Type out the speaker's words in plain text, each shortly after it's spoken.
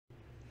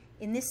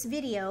In this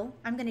video,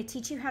 I'm going to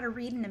teach you how to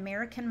read an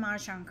American Mah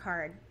Jongg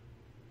card.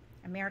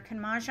 American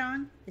Mah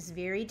Jongg is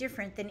very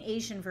different than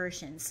Asian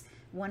versions.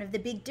 One of the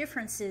big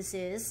differences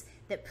is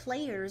that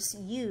players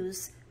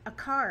use a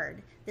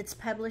card that's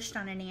published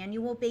on an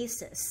annual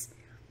basis.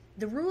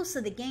 The rules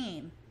of the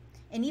game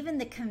and even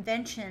the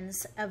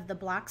conventions of the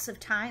blocks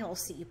of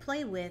tiles that you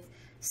play with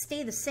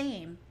stay the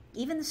same.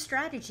 Even the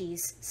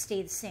strategies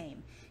stay the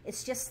same.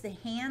 It's just the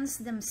hands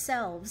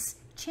themselves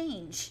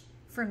change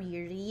from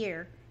year to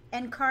year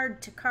and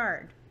card to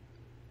card.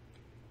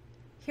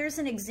 Here's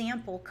an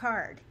example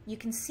card. You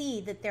can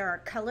see that there are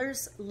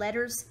colors,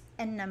 letters,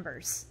 and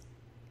numbers.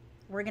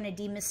 We're going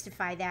to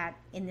demystify that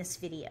in this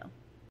video.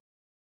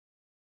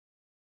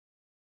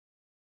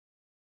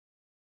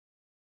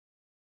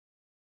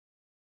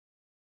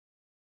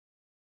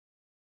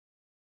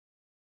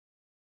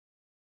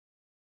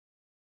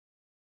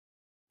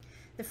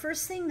 The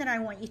first thing that I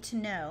want you to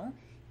know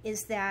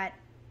is that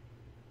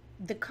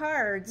the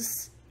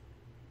cards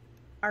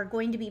are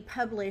going to be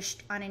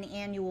published on an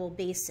annual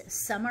basis.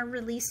 Some are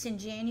released in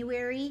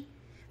January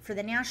for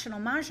the National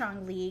Mah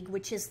Jongg League,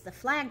 which is the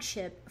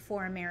flagship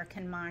for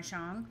American Mah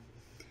Jongg.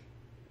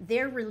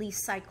 Their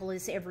release cycle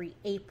is every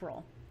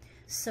April.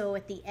 So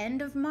at the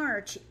end of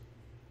March,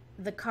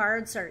 the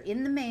cards are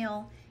in the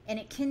mail, and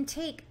it can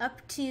take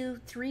up to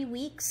 3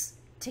 weeks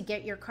to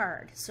get your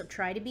card. So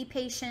try to be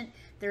patient.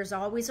 There's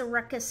always a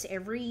ruckus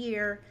every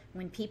year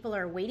when people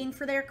are waiting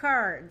for their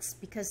cards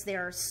because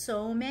there are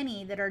so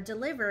many that are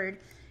delivered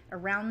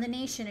around the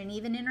nation and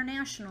even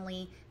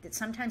internationally that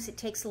sometimes it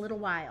takes a little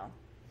while.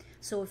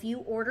 So if you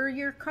order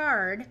your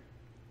card,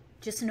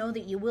 just know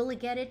that you will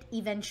get it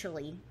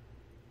eventually.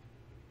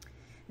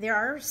 There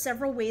are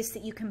several ways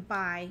that you can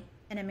buy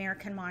an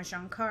American Mah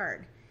Jongg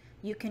card.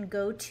 You can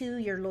go to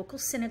your local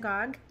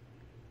synagogue.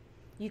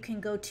 You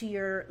can go to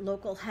your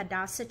local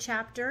Hadassah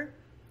chapter.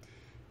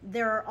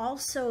 There are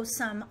also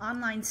some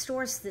online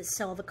stores that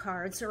sell the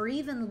cards, or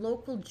even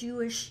local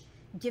Jewish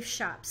gift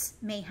shops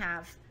may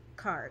have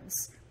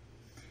cards.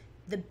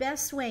 The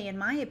best way, in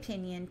my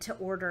opinion, to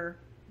order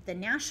the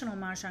National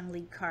Mah Jongg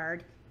League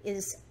card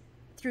is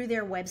through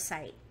their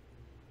website,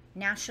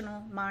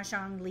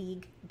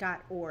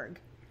 nationalmahjongleague.org.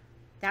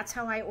 That's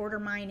how I order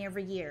mine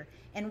every year.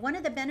 And one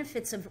of the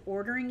benefits of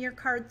ordering your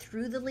card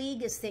through the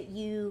league is that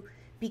you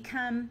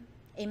become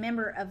a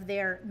member of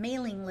their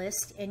mailing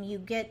list, and you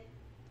get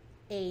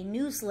a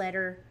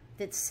newsletter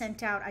that's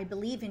sent out, I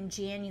believe, in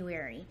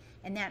January.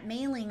 And that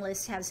mailing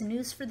list has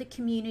news for the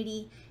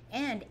community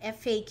and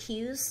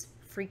FAQs,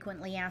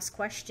 frequently asked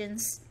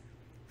questions,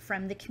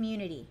 from the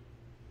community.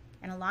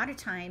 And a lot of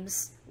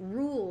times,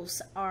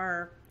 rules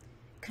are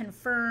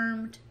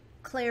confirmed,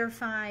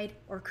 clarified,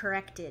 or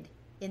corrected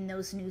in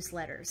those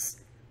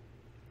newsletters.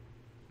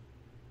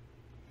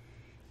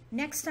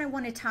 Next, I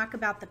want to talk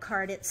about the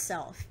card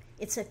itself.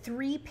 It's a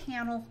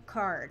 3-panel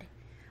card.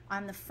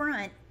 On the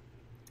front,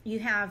 you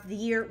have the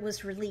year it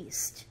was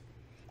released.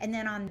 And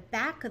then on the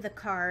back of the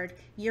card,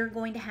 you're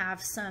going to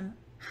have some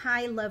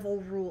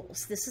high-level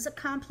rules. This is a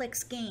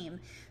complex game,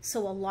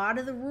 so a lot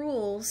of the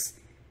rules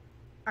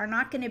are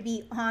not going to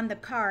be on the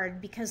card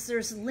because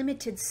there's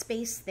limited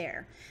space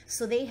there.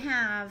 So they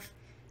have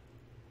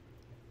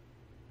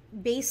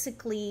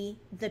basically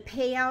the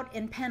payout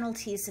and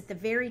penalties at the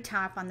very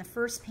top on the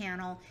first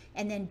panel,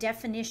 and then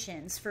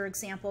definitions. For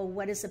example,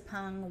 what is a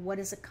pung, what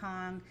is a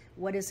kong,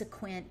 what is a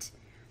quint.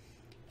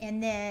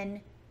 And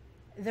then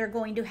they're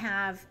going to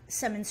have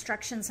some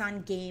instructions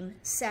on game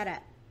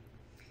setup.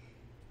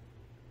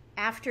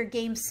 After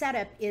game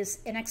setup is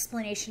an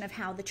explanation of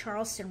how the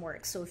Charleston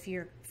works. So if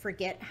you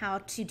forget how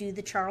to do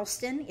the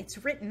Charleston,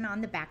 it's written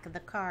on the back of the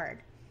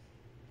card.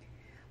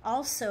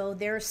 Also,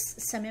 there's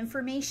some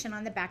information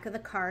on the back of the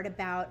card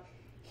about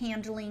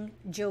handling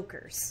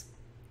jokers.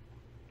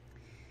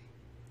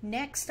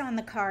 Next on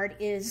the card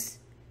is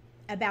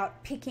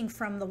about picking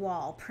from the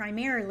wall,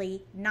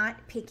 primarily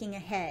not picking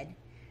ahead.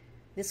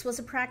 This was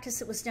a practice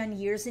that was done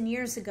years and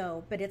years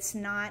ago, but it's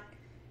not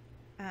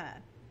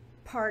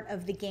part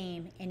of the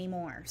game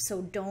anymore.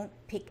 So don't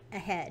pick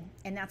ahead.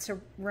 And that's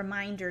a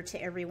reminder to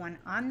everyone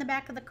on the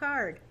back of the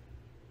card.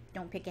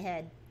 Don't pick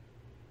ahead.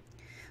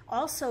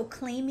 Also,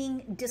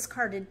 claiming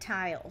discarded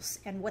tiles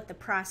and what the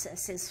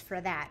process is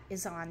for that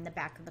is on the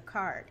back of the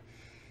card.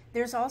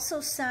 There's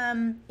also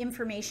some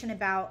information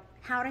about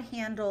how to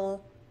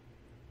handle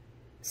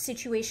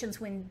situations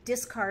when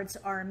discards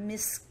are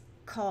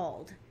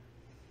miscalled.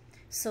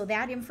 So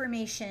that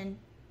information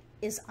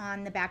is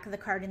on the back of the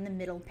card in the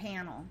middle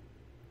panel.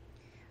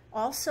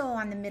 Also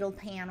on the middle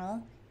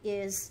panel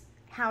is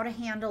how to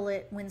handle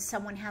it when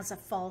someone has a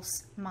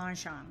false Mah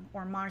Jongg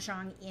or Mah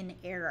Jongg in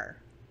error.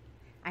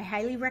 I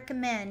highly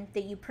recommend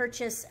that you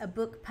purchase a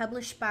book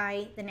published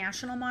by the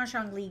National Mah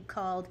Jongg League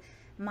called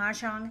Mah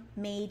Jongg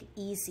Made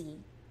Easy.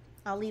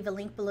 I'll leave a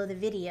link below the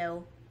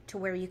video to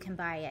where you can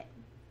buy it.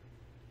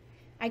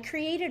 I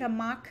created a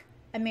mock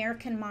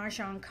American Mah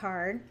Jongg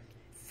card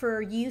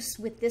for use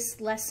with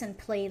this lesson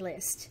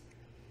playlist.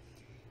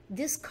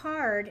 This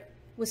card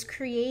was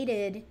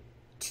created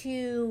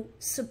to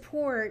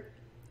support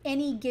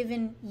any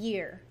given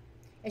year.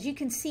 As you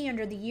can see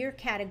under the year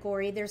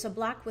category, there's a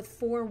block with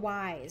 4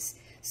 Ys.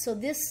 So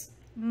this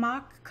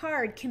mock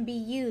card can be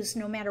used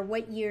no matter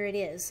what year it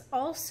is.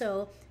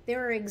 Also,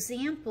 there are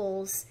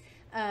examples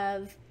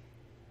of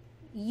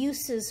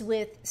uses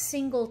with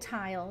single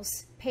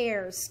tiles,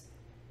 pairs,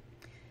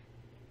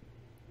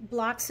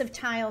 blocks of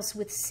tiles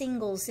with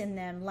singles in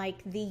them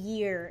like the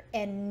year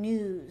and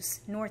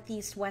news,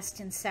 northeast, west,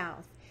 and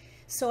south.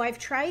 So I've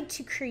tried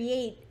to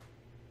create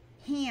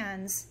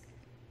hands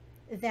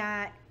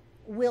that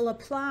will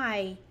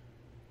apply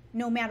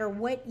no matter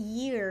what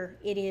year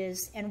it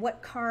is and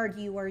what card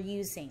you are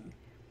using.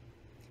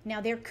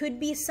 Now there could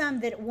be some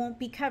that won't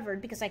be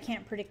covered because I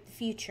can't predict the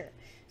future.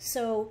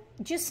 So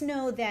just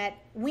know that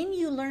when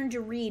you learn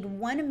to read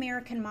one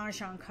American Mah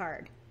Jongg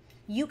card,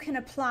 you can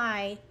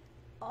apply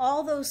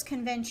all those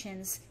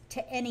conventions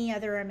to any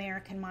other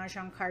American Mah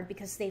Jongg card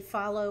because they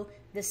follow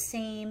the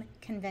same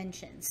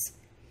conventions.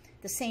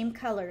 The same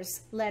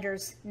colors,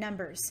 letters,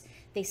 numbers.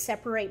 They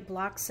separate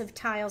blocks of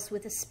tiles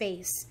with a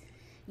space.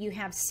 You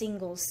have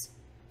singles,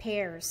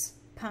 pairs,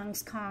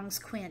 pungs,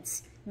 kongs,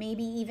 quints,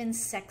 maybe even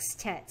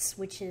sextets,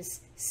 which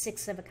is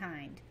 6 of a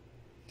kind.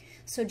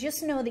 So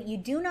just know that you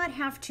do not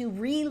have to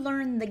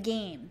relearn the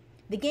game.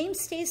 The game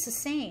stays the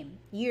same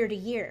year to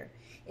year.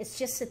 It's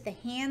just that the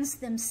hands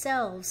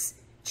themselves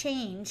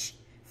change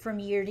from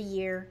year to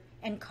year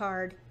and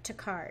card to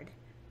card.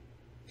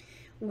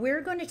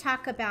 We're going to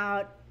talk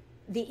about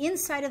the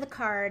inside of the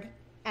card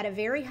at a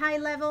very high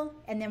level,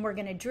 and then we're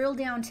going to drill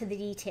down to the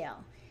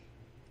detail.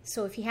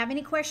 So if you have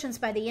any questions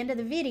by the end of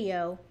the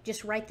video,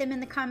 just write them in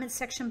the comments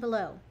section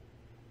below.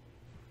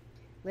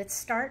 Let's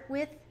start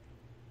with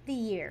the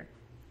year.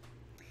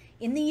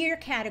 In the year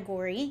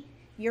category,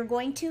 you're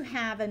going to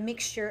have a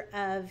mixture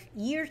of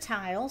year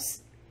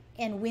tiles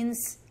and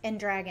winds and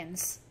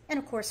dragons, and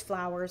of course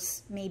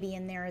flowers may be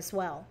in there as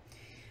well.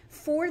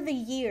 For the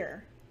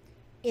year,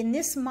 in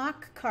this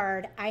mock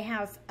card, I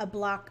have a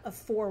block of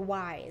 4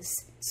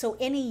 Ys. So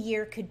any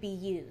year could be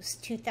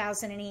used.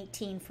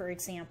 2018, for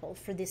example,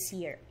 for this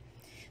year.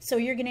 So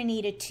you're going to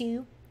need a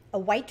 2, a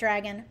white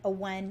dragon, a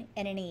 1,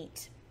 and an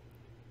 8.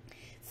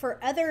 For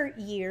other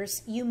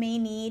years, you may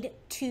need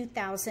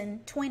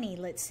 2020,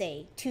 let's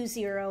say,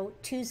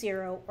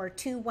 2020, or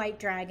 2 white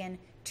dragon,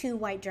 2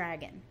 white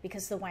dragon,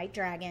 because the white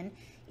dragon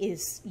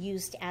is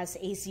used as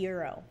a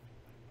 0.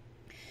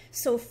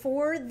 So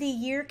for the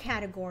year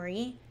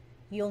category,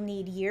 you'll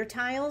need year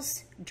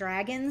tiles,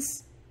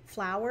 dragons,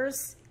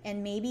 flowers,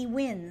 and maybe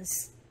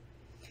winds.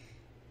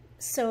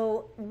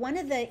 So one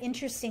of the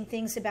interesting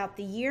things about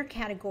the year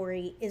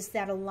category is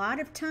that a lot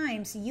of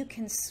times you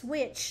can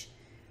switch,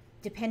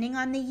 depending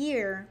on the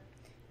year,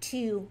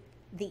 to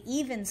the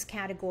evens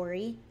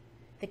category,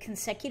 the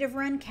consecutive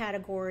run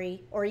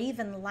category, or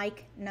even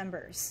like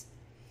numbers.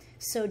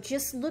 So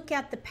just look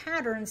at the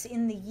patterns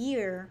in the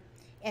year,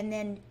 and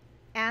then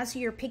as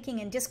you're picking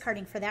and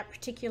discarding for that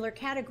particular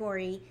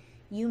category,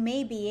 you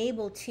may be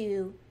able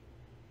to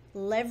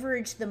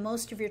leverage the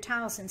most of your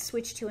tiles and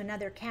switch to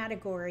another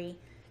category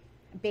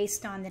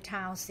based on the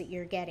tiles that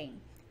you're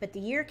getting. But the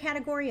year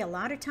category a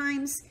lot of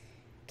times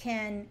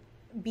can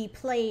be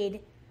played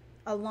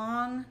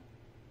alongside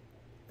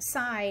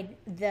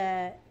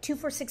the 2,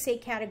 4, 6,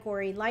 8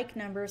 category like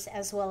numbers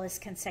as well as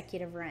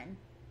consecutive run.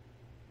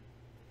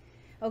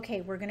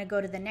 Okay, we're going to go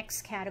to the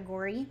next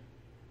category,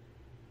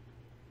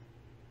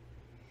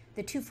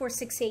 the 2, 4,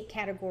 6, 8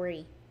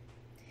 category.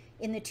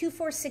 In the 2,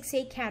 4, 6,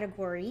 8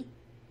 category,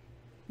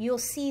 you'll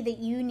see that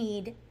you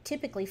need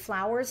typically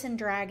flowers and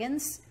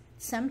dragons.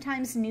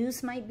 Sometimes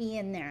news might be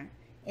in there.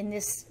 In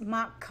this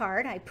mock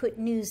card, I put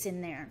news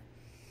in there.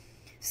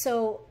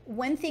 So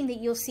one thing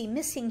that you'll see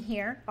missing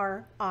here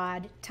are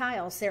odd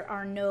tiles. There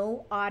are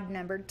no odd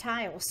numbered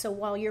tiles. So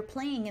while you're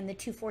playing in the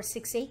 2, 4,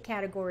 6, 8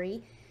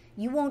 category,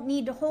 you won't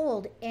need to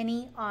hold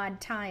any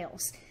odd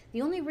tiles.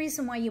 The only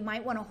reason why you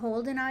might want to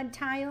hold an odd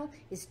tile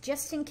is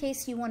just in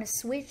case you want to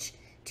switch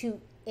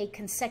to a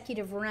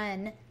consecutive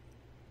run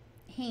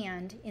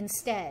hand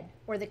instead,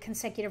 or the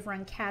consecutive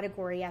run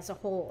category as a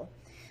whole.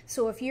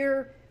 So if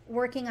you're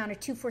working on a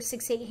 2, 4,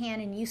 6, 8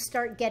 hand and you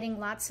start getting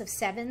lots of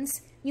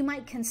 7s, you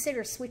might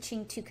consider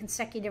switching to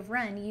consecutive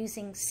run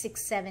using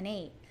 6, 7,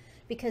 8,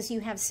 because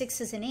you have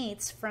 6s and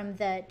 8s from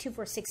the 2,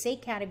 4, 6,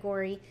 8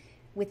 category.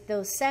 With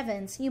those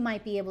 7s, you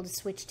might be able to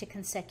switch to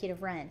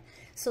consecutive run.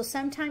 So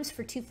sometimes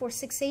for 2, 4,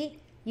 6, 8,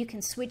 you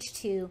can switch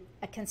to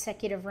a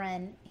consecutive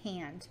run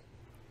hand.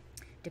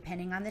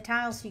 Depending on the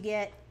tiles you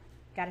get,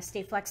 got to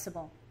stay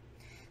flexible.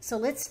 So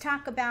let's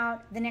talk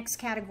about the next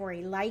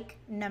category, like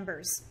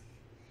numbers.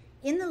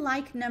 In the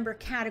like number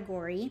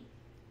category,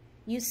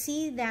 you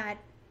see that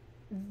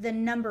the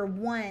number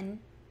 1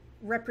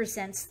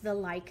 represents the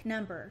like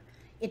number.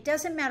 It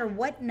doesn't matter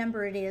what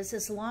number it is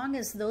as long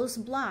as those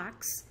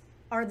blocks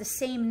are the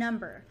same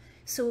number.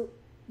 So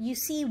you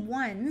see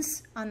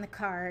 1s on the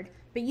card,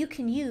 but you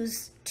can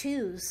use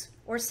 2s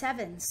or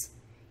 7s.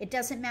 It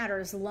doesn't matter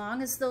as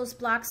long as those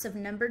blocks of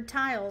numbered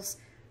tiles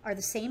are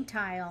the same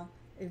tile.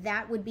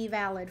 That would be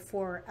valid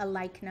for a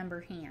like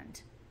number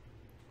hand.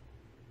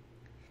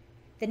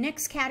 The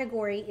next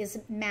category is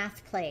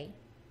math play.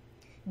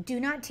 Do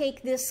not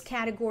take this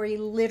category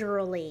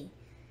literally.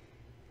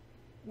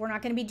 We're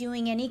not going to be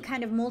doing any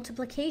kind of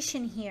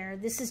multiplication here.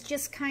 This is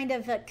just kind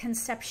of a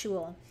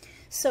conceptual.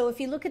 So if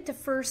you look at the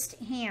first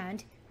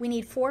hand, we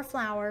need 4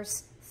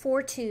 flowers,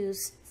 4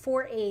 twos,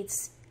 4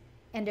 eights,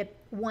 and a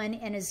 1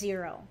 and a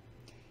 0.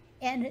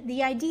 And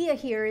the idea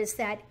here is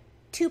that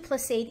 2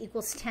 plus 8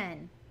 equals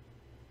 10.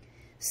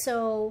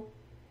 So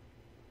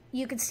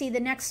you can see the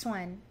next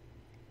one.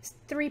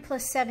 3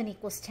 plus 7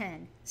 equals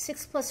 10.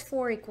 6 plus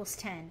 4 equals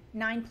 10.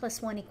 9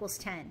 plus 1 equals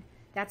 10.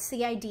 That's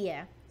the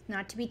idea,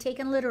 not to be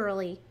taken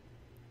literally.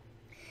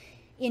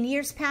 In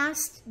years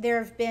past,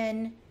 there have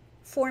been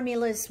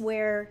formulas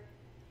where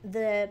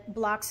the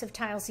blocks of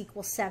tiles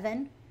equal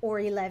 7 or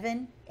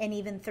 11 and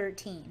even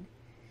 13.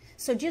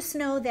 So just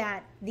know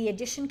that the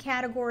addition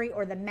category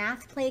or the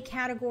math play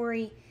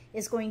category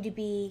is going to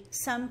be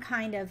some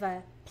kind of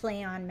a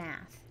play on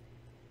math.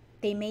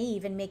 They may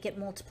even make it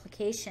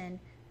multiplication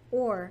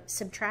or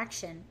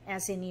subtraction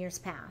as in years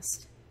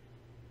past.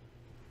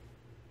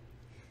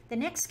 The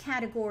next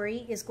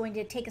category is going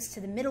to take us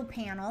to the middle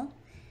panel.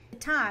 The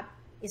top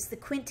is the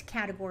quint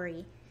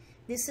category.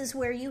 This is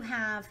where you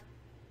have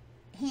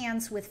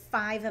hands with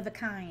 5 of a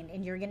kind,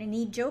 and you're going to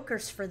need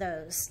jokers for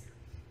those.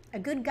 A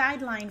good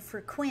guideline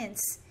for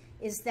quints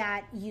is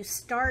that you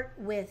start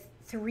with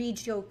 3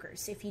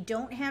 jokers. If you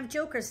don't have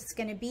jokers, it's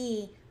going to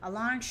be a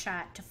long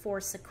shot to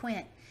force a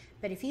quint.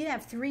 But if you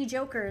have 3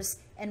 jokers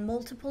and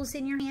multiples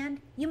in your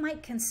hand, you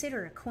might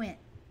consider a quint.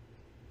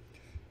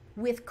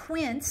 With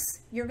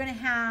quints, you're going to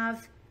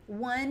have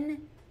 1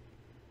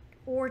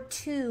 or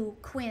 2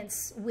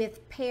 quints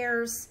with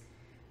pairs,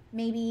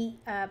 maybe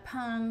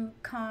pong,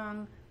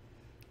 kong,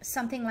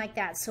 something like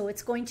that. So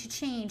it's going to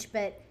change,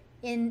 but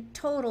in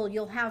total,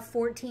 you'll have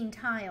 14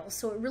 tiles.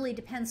 So it really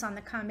depends on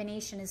the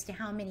combination as to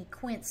how many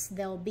quints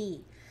there'll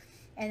be.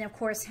 And of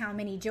course, how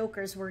many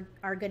jokers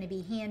are going to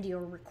be handy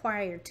or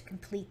required to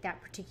complete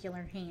that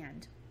particular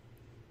hand.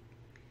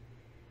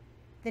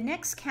 The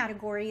next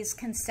category is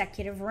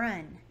consecutive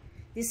run.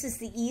 This is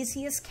the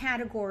easiest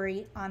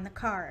category on the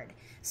card.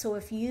 So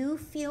if you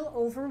feel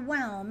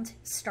overwhelmed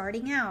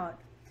starting out,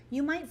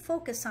 you might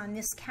focus on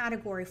this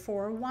category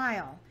for a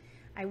while.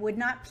 I would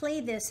not play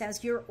this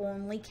as your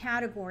only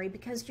category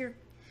because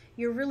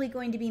you're really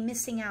going to be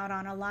missing out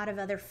on a lot of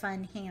other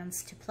fun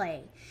hands to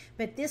play.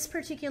 But this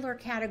particular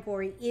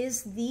category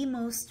is the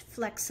most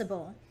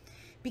flexible.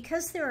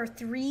 Because there are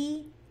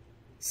 3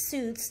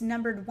 suits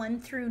numbered 1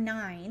 through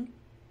 9,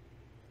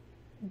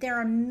 there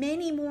are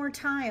many more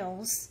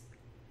tiles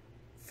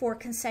for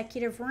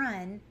consecutive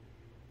run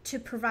to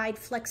provide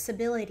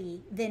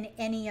flexibility than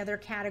any other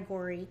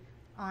category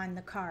on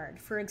the card.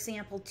 For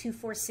example, 2,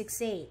 4,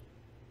 6, 8.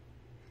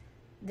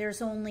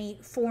 There's only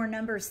 4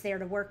 numbers there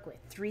to work with.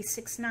 3,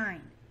 6,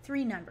 9,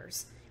 3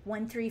 numbers.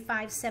 1, 3,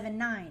 5, 7,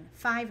 9,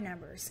 5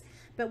 numbers.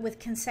 But with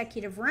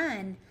consecutive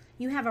run,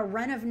 you have a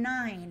run of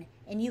 9,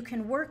 and you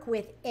can work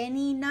with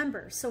any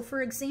number. So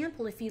for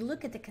example, if you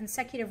look at the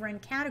consecutive run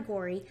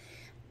category,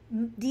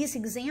 these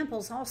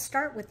examples all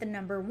start with the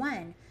number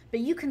 1,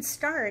 but you can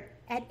start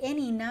at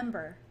any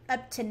number,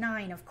 up to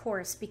 9, of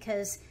course,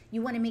 because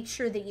you want to make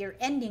sure that your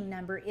ending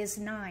number is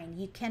 9.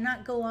 You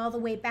cannot go all the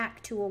way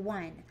back to a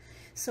 1.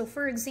 So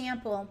for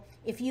example,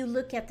 if you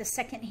look at the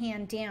second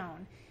hand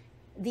down,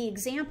 the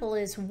example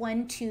is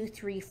 1, 2,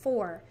 3,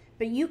 4,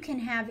 but you can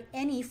have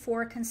any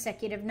 4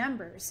 consecutive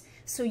numbers.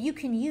 So you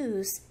can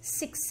use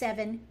 6,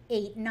 7,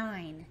 8,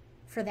 9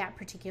 for that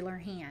particular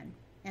hand,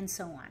 and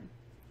so on.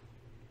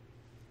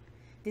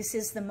 This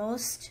is the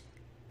most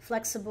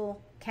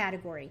flexible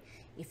category.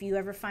 If you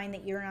ever find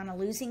that you're on a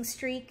losing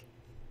streak,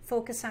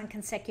 focus on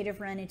consecutive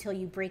run until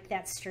you break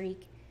that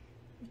streak.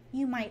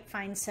 You might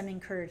find some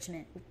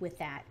encouragement with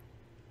that.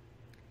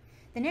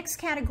 The next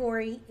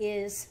category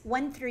is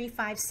 1, 3,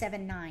 5,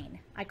 7, 9.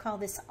 I call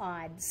this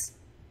odds.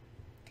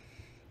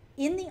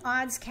 In the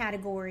odds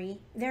category,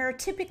 there are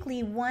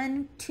typically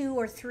 1, 2,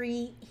 or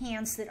 3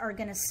 hands that are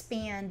going to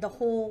span the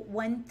whole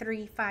 1,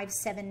 3, 5,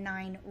 7,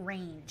 9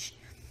 range.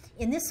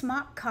 In this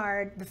mock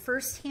card, the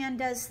first hand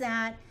does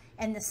that,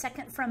 and the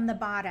second from the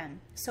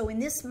bottom. So in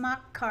this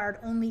mock card,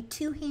 only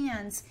 2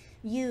 hands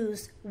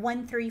use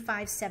 1, 3,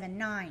 5, 7,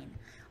 9.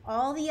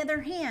 All the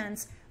other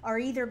hands are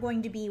either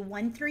going to be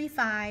 1, 3,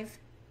 5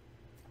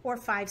 or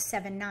 5,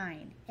 7,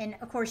 9. And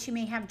of course, you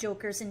may have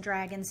jokers and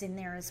dragons in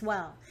there as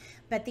well.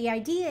 But the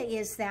idea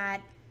is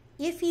that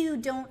if you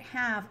don't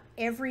have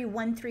every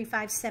 1, 3,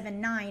 5, 7,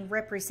 9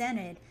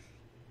 represented,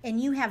 and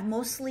you have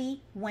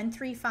mostly 1,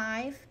 3,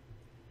 5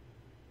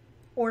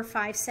 or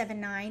 5, 7,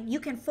 9, you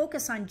can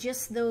focus on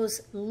just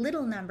those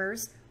little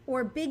numbers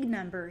or big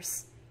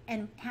numbers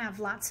and have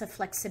lots of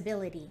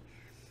flexibility.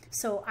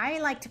 So I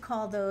like to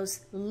call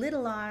those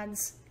little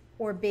odds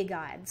or big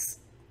odds.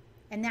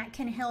 And that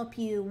can help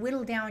you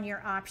whittle down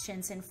your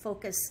options and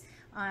focus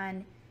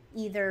on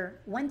either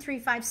 1, 3,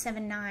 5,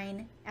 7,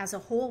 9 as a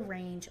whole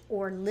range,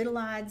 or little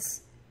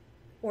odds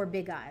or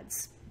big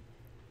odds.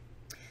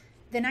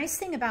 The nice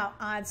thing about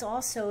odds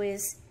also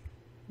is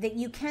that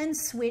you can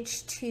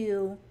switch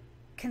to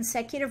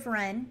consecutive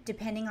run,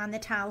 depending on the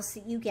tiles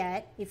that you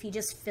get, if you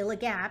just fill a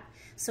gap.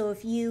 So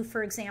if you,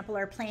 for example,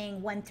 are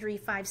playing 1, 3,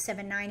 5,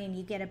 7, 9, and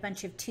you get a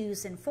bunch of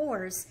 2s and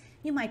 4s,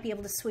 you might be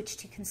able to switch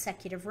to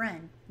consecutive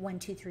run, 1,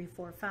 2, 3,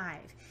 4, 5,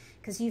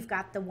 because you've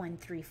got the 1,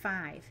 3,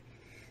 5.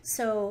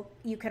 So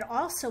you could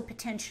also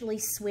potentially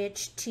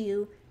switch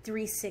to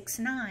 3, 6,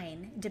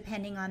 9,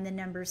 depending on the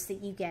numbers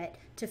that you get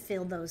to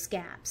fill those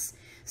gaps.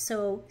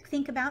 So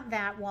think about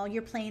that while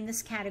you're playing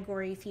this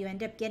category. If you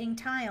end up getting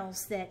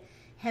tiles that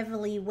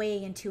heavily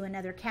weigh into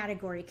another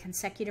category,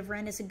 consecutive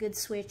run is a good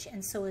switch,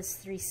 and so is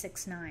 3,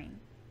 6, 9.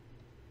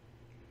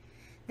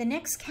 The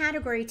next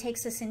category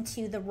takes us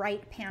into the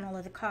right panel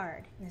of the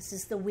card. This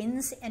is the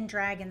winds and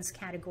dragons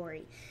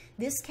category.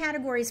 This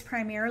category is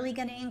primarily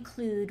going to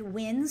include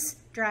winds,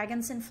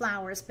 dragons, and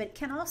flowers, but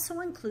can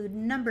also include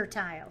number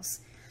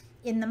tiles.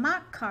 In the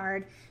mock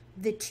card,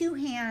 the two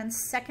hands,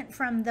 second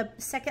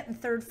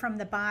and third from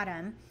the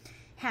bottom,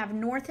 have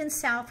north and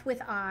south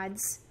with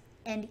odds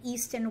and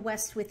east and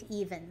west with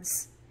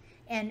evens.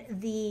 And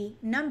the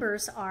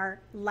numbers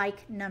are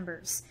like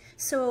numbers.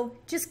 So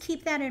just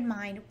keep that in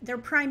mind. They're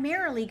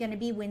primarily going to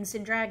be winds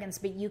and dragons,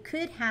 but you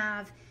could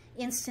have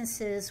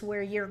instances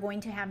where you're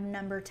going to have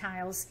number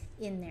tiles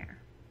in there.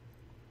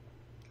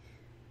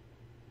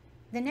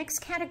 The next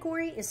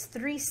category is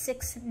 3,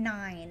 6,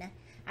 9.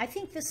 I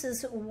think this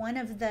is one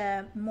of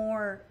the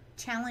more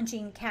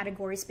challenging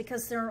categories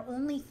because there are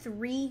only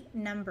 3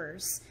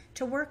 numbers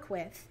to work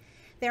with.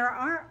 There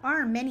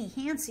are many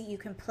hands that you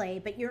can play,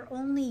 but you're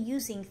only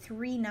using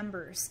 3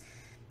 numbers.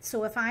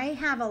 So if I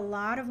have a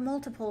lot of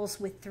multiples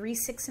with 3,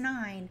 6,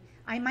 9,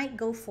 I might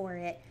go for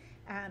it,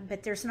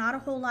 but there's not a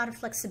whole lot of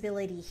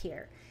flexibility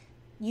here.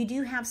 You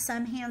do have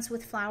some hands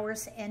with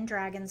flowers and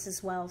dragons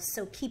as well,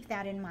 so keep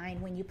that in mind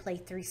when you play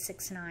 3,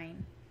 6,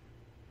 9.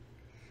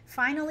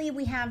 Finally,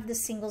 we have the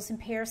singles and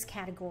pairs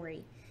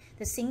category.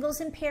 The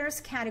singles and pairs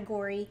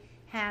category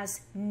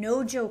has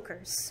no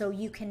jokers, so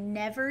you can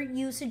never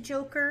use a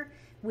joker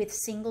with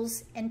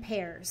singles and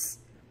pairs.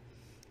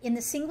 In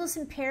the singles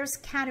and pairs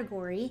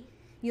category,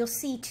 you'll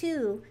see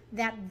too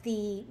that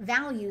the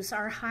values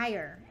are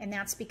higher, and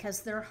that's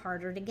because they're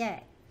harder to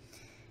get.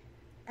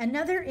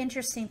 Another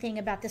interesting thing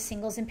about the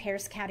singles and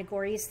pairs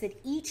category is that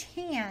each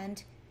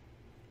hand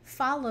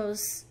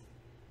follows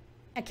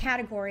a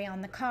category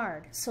on the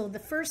card. So the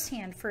first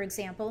hand, for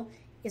example,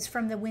 is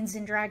from the winds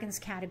and dragons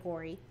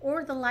category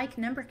or the like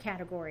number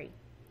category.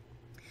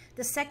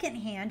 The second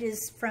hand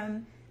is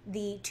from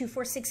the 2,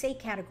 4, 6, 8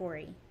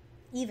 category,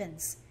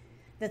 evens.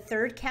 The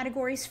third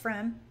category is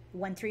from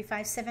 1, 3,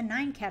 5, 7,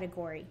 9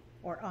 category,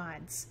 or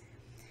odds.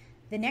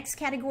 The next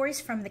category is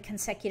from the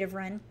consecutive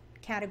run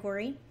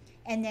category,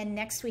 and then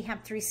next we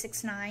have 3,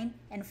 6, 9,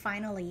 and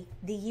finally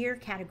the year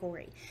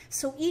category.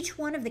 So each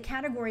one of the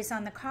categories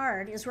on the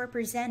card is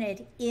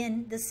represented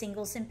in the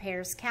singles and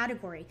pairs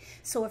category.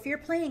 So if you're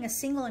playing a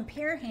single and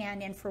pair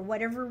hand and for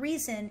whatever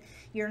reason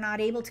you're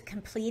not able to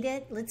complete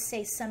it, let's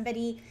say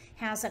somebody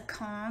has a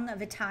Kong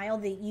of a tile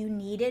that you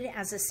needed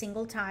as a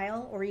single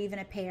tile or even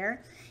a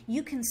pair,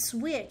 you can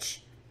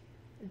switch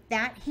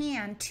that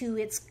hand to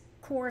its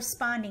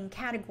corresponding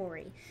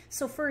category.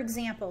 So for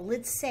example,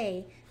 let's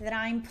say that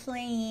I'm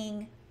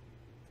playing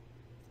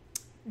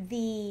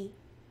the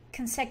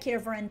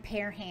consecutive run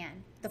pair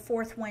hand, the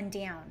fourth one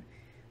down,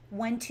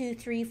 1, 2,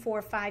 3,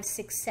 4, 5,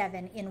 6,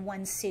 7 in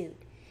one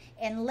suit.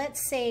 And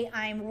let's say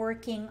I'm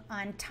working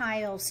on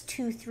tiles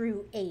 2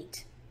 through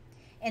 8,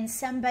 and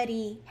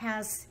somebody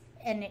has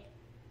an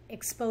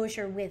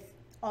exposure with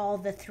all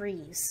the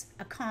 3s,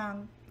 a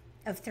Kong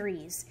of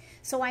 3s.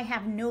 So I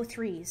have no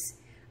 3s.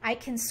 I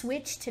can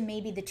switch to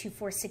maybe the 2,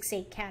 4, 6,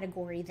 8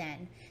 category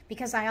then,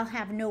 because I'll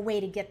have no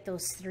way to get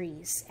those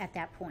 3s at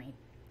that point.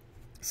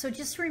 So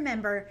just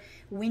remember,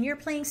 when you're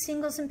playing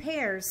singles and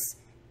pairs,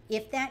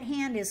 if that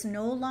hand is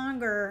no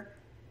longer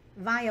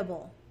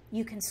viable,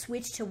 you can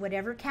switch to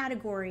whatever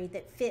category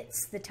that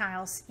fits the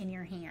tiles in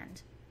your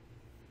hand.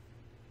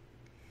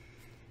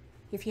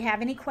 If you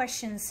have any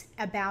questions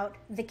about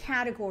the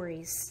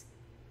categories,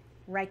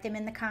 write them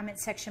in the comment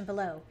section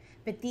below.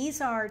 But these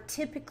are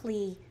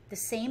typically the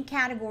same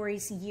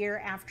categories year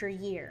after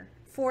year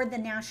for the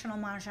National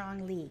Mah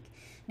Jongg League.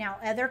 Now,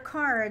 other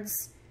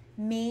cards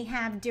may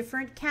have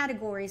different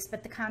categories,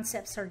 but the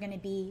concepts are going to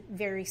be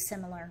very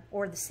similar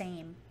or the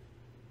same.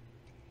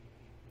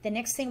 The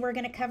next thing we're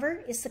going to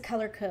cover is the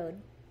color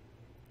code.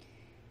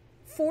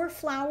 For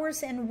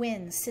flowers and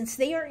winds, since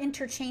they are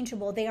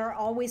interchangeable, they are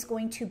always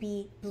going to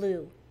be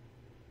blue.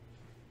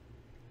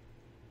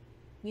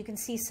 You can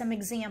see some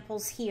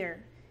examples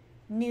here.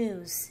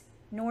 News,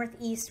 north,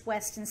 east,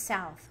 west, and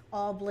south,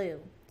 all blue.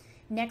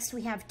 Next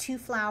we have 2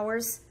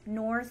 flowers,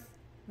 north,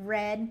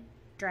 red,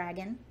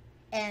 dragon,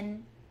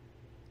 and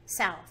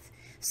south.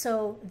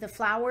 So the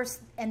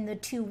flowers and the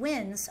 2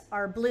 winds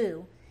are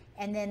blue,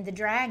 and then the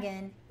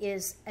dragon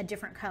is a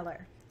different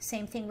color.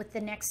 Same thing with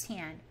the next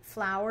hand.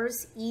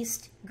 Flowers,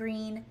 east,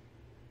 green,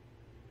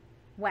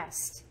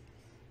 west.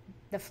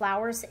 The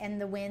flowers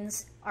and the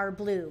winds are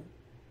blue.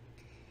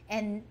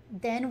 And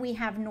then we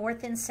have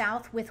north and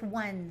south with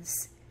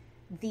 1s.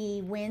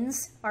 the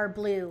winds are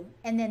blue,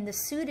 and then the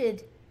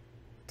suited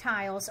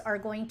tiles are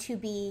going to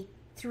be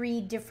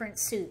 3 different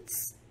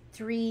suits,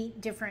 3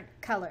 different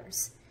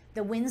colors.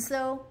 The winds,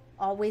 though,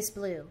 always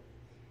blue.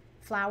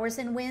 Flowers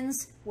and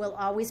winds will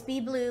always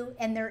be blue,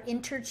 and they're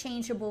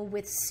interchangeable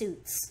with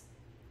suits.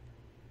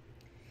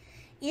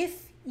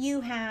 If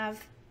you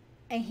have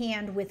a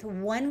hand with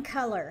one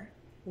color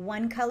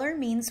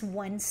means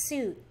one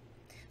suit.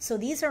 So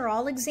these are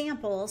all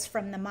examples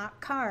from the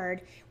mock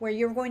card where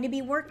you're going to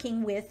be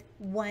working with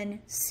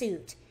one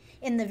suit.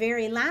 In the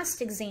very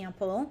last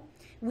example,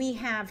 we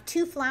have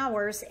 2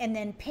 flowers and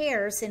then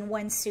pairs in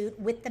one suit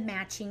with the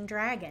matching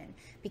dragon.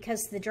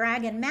 Because the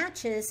dragon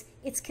matches,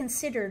 it's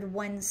considered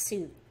one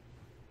suit.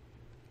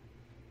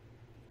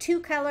 2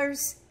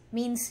 colors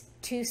means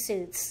 2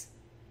 suits.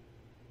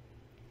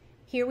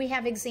 Here we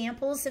have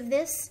examples of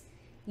this.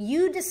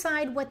 You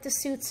decide what the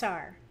suits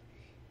are.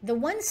 The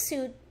one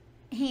suit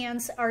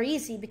hands are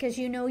easy because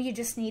you know you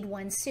just need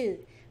one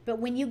suit. But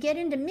when you get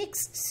into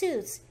mixed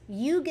suits,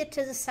 you get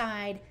to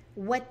decide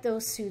what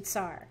those suits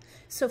are.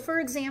 So for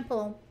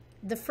example,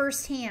 the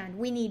first hand,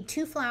 we need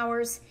 2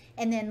 flowers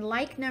and then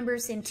like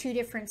numbers in 2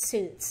 different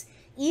suits.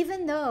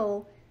 Even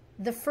though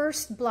the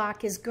first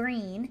block is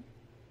green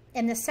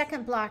and the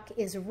second block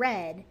is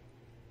red,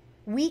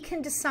 we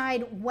can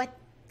decide what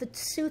the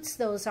suits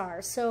those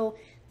are. So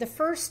the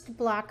first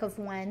block of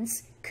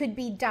ones could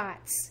be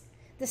dots.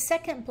 The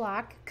second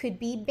block could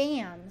be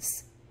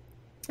BAMs.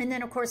 And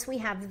then of course we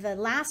have the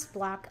last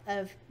block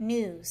of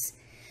news.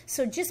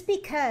 So just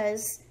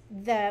because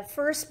the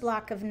first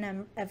block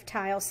of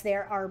tiles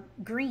there are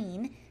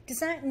green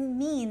does not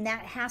mean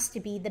that has to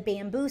be the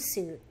bamboo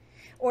suit.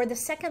 Or the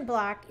second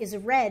block is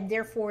red,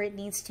 therefore it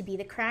needs to be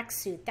the crack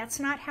suit. That's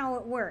not how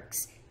it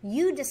works.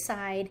 You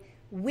decide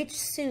which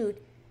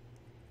suit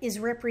is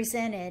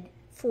represented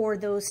for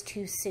those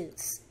 2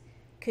 suits.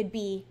 Could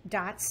be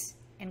dots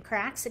and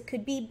cracks, it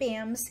could be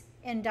BAMs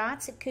and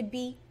dots, it could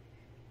be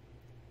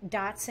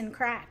dots and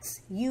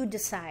cracks. You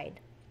decide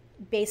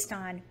based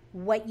on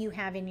what you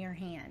have in your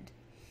hand.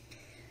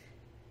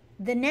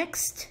 The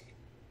next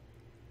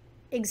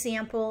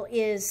example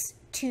is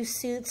 2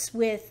 suits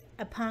with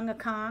a pung, a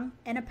kong,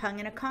 and a pung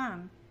and a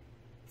kong.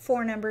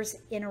 4 numbers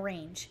in a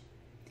range.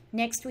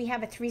 Next we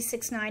have a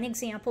 3-6-9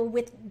 example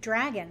with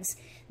dragons.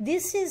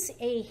 This is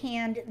a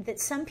hand that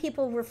some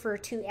people refer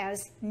to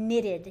as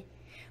knitted,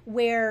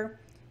 where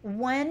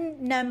one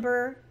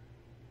number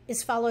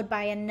is followed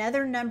by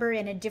another number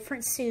in a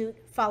different suit,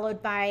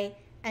 followed by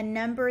a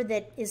number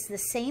that is the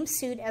same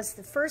suit as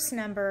the first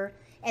number,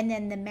 and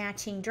then the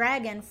matching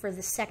dragon for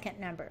the second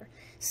number.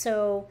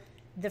 So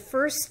the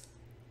first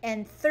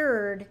and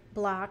third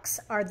blocks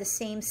are the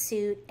same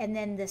suit, and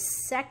then the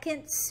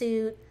second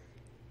suit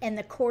and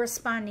the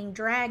corresponding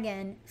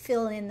dragon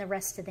fill in the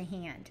rest of the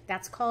hand.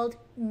 That's called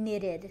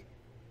knitted.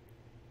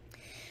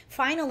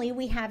 Finally,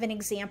 we have an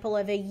example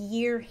of a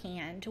year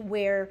hand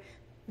where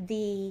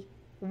the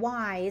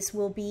Y's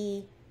will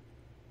be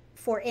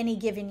for any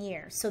given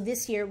year. So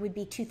this year would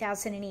be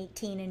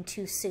 2018 in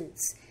 2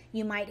 suits.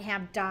 You might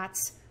have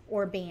dots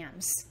or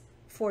BAMs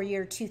for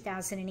your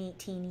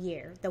 2018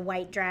 year. The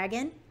white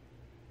dragon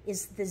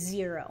is the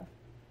 0.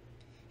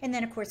 And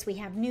then of course we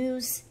have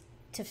news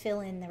to fill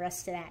in the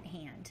rest of that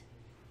hand.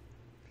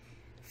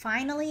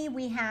 Finally,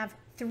 we have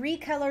 3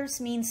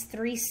 colors means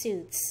 3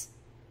 suits.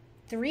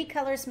 3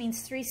 colors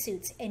means 3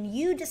 suits, and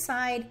you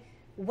decide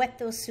what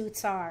those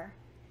suits are.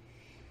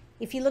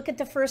 If you look at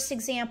the first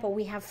example,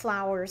 we have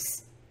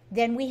flowers.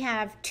 Then we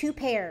have 2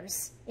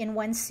 pairs in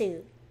one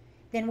suit.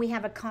 Then we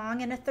have a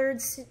kong in a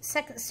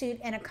second suit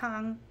and a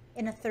kong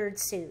in a third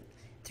suit.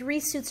 3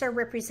 suits are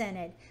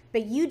represented,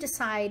 but you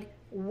decide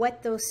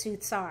what those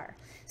suits are.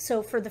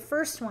 So for the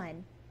first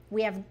one,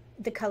 we have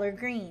the color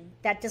green.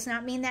 That does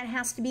not mean that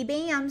has to be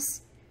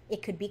BAMs.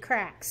 It could be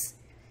cracks.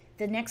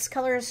 The next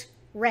color is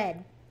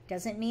red.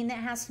 Doesn't mean that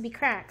has to be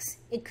cracks.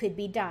 It could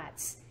be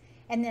dots.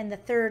 And then the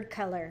third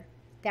color,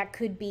 that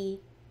could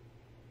be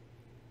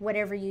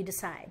whatever you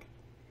decide.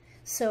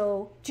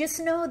 So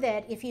just know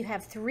that if you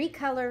have 3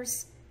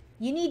 colors,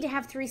 you need to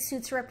have 3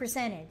 suits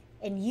represented,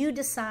 and you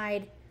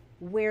decide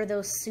where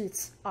those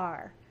suits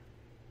are.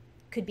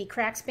 Could be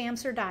cracks,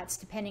 BAMs, or dots,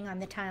 depending on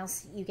the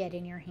tiles you get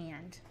in your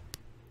hand.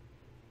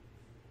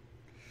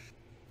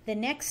 The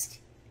next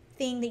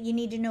thing that you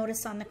need to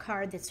notice on the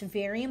card that's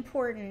very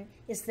important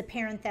is the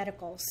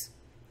parentheticals.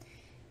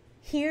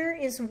 Here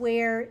is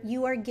where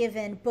you are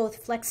given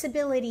both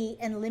flexibility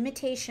and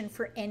limitation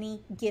for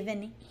any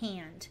given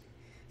hand.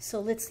 So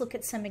let's look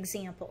at some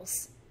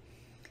examples.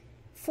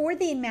 For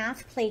the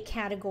math play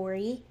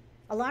category,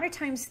 a lot of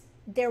times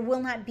there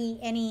will not be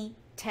any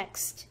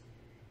text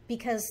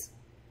because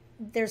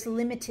there's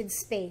limited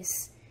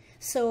space.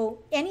 So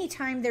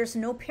anytime there's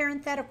no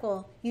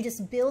parenthetical, you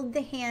just build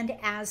the hand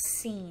as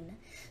seen.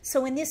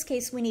 So in this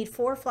case, we need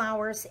 4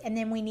 flowers, and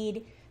then we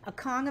need a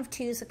kong of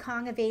 2s, a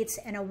kong of 8s,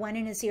 and a 1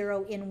 and a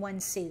 0 in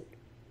one suit.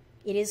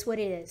 It is what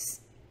it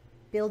is.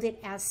 Build it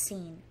as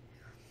seen.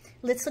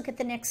 Let's look at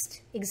the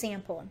next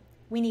example.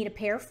 We need a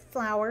pair of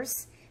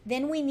flowers,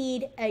 then we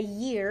need a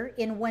year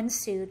in one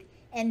suit,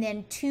 and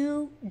then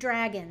 2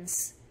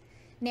 dragons.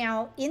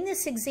 Now, in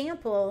this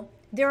example,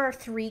 there are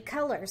 3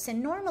 colors,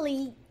 and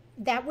normally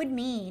that would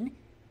mean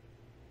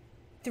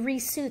 3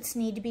 suits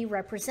need to be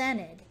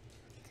represented.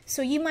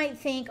 So you might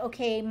think,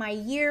 okay, my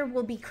year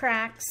will be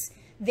cracks,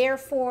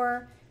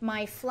 therefore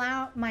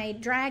my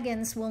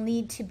dragons will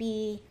need to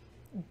be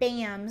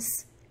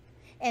bams,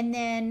 and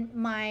then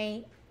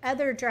my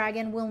other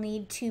dragon will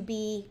need to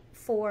be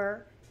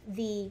for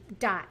the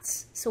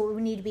dots. So it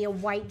would need to be a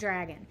white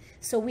dragon.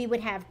 So we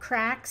would have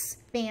cracks,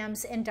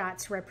 bams, and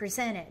dots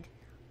represented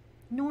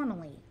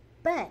normally.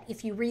 But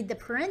if you read the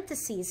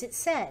parentheses, it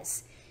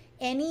says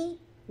any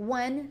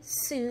one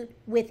suit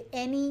with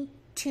any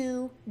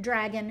 2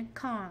 dragon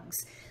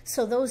kongs.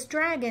 So those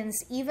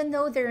dragons, even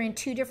though they're in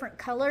 2 different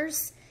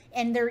colors,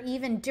 and they're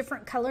even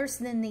different colors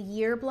than the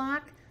year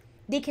block,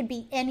 they could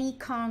be any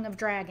kong of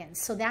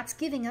dragons. So that's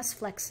giving us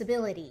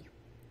flexibility.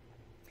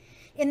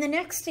 In the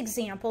next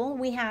example,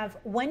 we have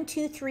 1,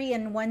 2, 3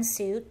 in one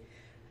suit,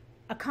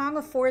 a kong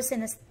of 4s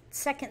in a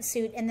second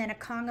suit, and then a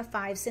kong of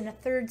 5s in a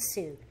third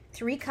suit.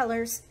 3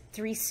 colors,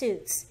 3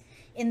 suits.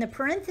 In the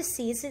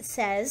parentheses, it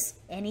says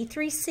any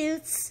 3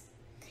 suits,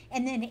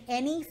 and then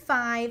any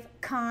 5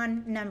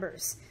 con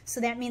numbers. So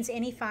that means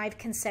any 5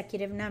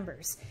 consecutive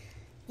numbers.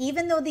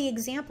 Even though the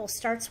example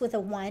starts with a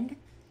 1,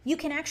 you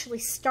can actually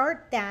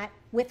start that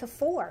with a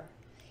 4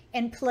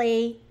 and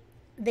play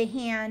the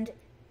hand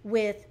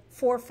with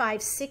 4,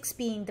 5, 6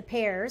 being the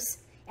pairs,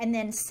 and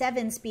then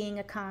 7s being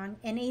a kong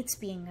and 8s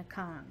being a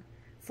kong.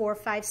 4,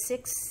 5,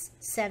 6,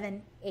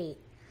 7, 8.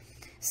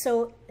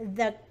 So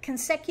the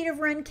consecutive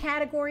run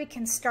category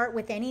can start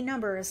with any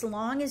number as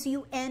long as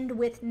you end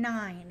with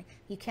 9.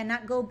 You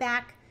cannot go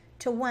back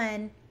to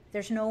 1.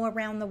 There's no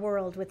around the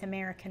world with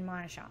American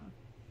Mah Jongg.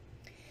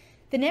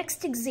 The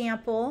next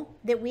example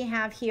that we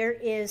have here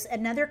is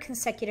another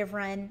consecutive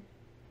run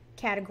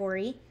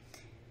category.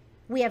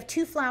 We have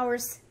 2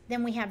 flowers,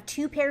 then we have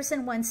 2 pairs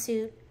in one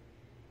suit,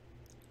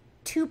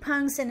 2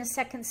 pungs in a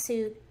second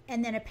suit,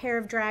 and then a pair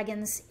of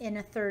dragons in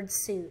a third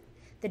suit.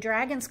 The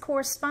dragons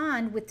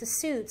correspond with the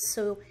suits,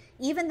 so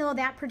even though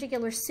that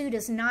particular suit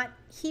is not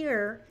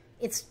here,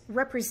 it's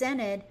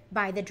represented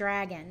by the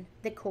dragon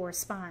that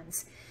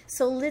corresponds.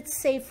 So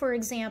let's say, for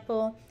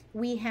example,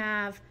 we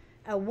have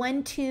a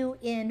 1, 2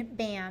 in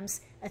bams,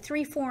 a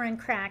 3, 4 in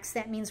cracks.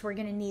 That means we're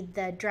going to need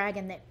the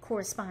dragon that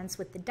corresponds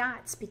with the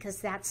dots because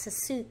that's a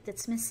suit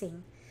that's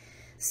missing.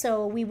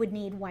 So we would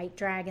need white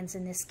dragons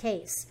in this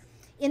case.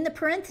 In the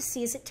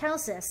parentheses, it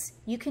tells us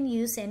you can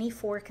use any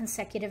 4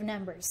 consecutive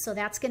numbers. So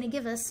that's going to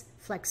give us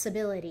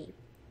flexibility.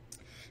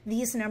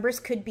 These numbers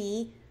could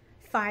be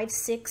 5,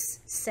 6,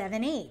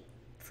 7, 8,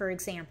 for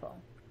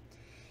example.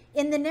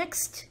 In the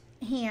next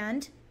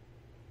hand,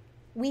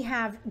 we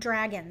have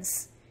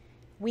dragons.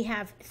 We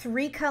have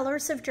 3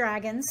 colors of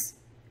dragons,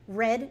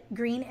 red,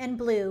 green, and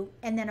blue,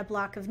 and then a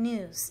block of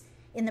news.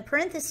 In the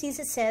parentheses,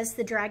 it says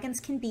the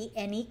dragons can be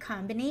any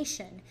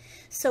combination.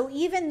 So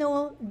even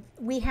though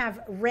we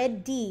have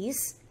red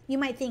Ds, you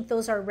might think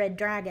those are red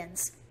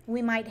dragons.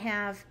 We might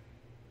have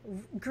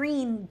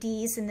green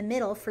Ds in the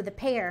middle for the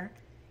pair.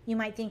 You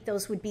might think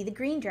those would be the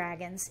green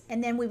dragons.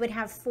 And then we would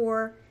have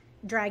 4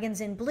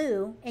 dragons in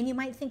blue, and you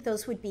might think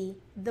those would be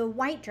the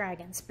white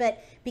dragons.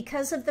 But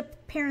because of the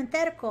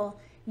parenthetical,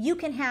 you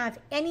can have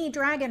any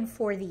dragon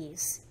for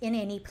these in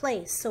any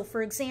place. So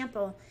for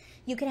example,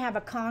 you could have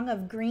a kong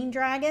of green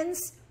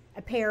dragons,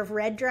 a pair of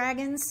red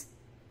dragons,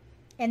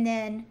 and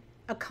then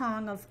a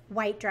kong of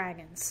white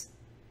dragons.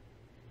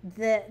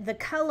 The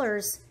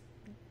colors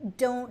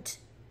don't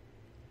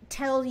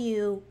tell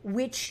you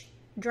which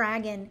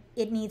dragon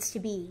it needs to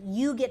be.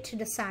 You get to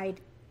decide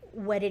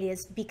what it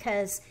is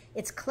because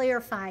it's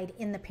clarified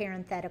in the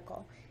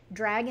parenthetical.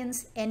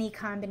 Dragons, any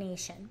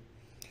combination.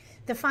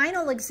 The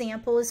final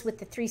example is with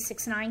the 3,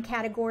 6, 9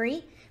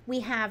 category.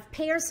 We have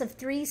pairs of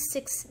 3,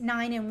 6,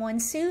 9 in one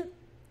suit,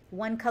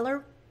 1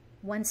 color,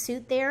 1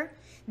 suit there.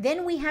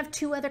 Then we have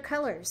 2 other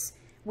colors.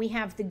 We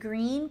have the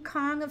green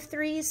kong of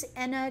 3s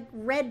and a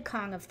red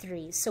kong of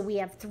 3s. So we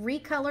have 3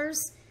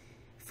 colors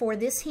for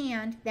this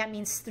hand. That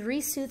means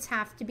 3 suits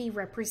have to be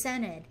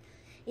represented.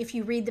 If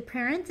you read the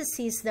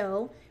parentheses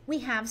though, we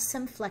have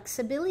some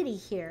flexibility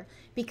here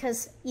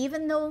because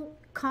even though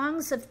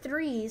kongs of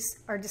 3s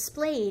are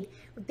displayed,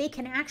 they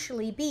can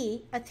actually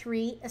be a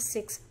 3, a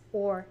 6,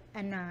 or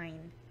a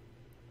 9.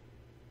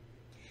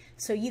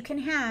 So you can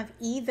have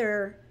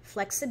either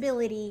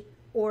flexibility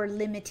or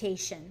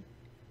limitation.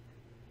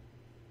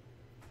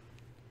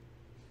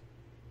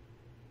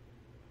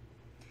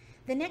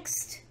 The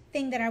next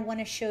thing that I want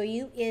to show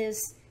you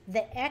is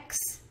the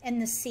X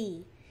and the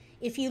C.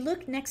 If you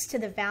look next to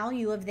the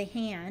value of the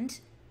hand,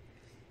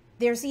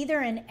 there's either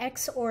an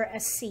X or a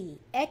C.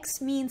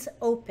 X means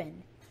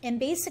open. And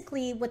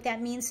basically what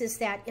that means is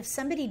that if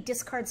somebody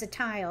discards a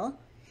tile,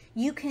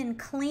 you can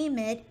claim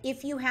it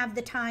if you have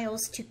the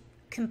tiles to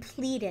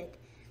complete it.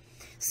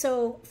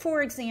 So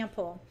for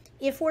example,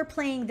 if we're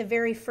playing the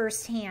very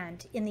first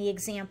hand in the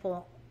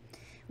example,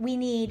 we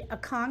need a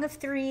kong of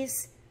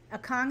 3s, a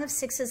kong of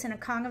 6s, and a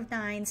kong of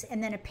 9s,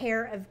 and then a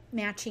pair of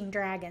matching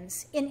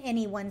dragons in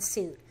any one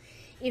suit.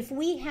 if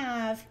we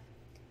have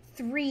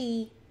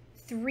three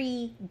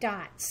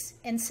dots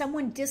and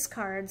someone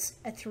discards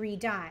a 3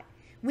 dot,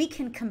 we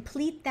can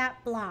complete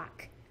that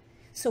block.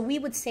 So we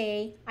would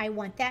say, I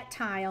want that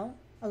tile.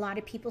 A lot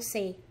of people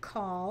say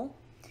call,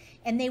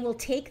 and they will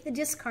take the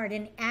discard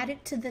and add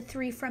it to the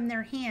 3 from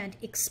their hand,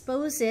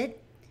 expose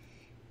it,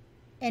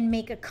 and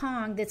make a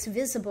Kong that's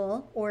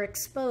visible or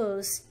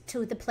exposed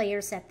to the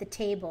players at the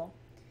table.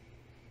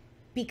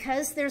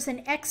 Because there's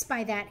an X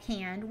by that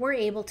hand, we're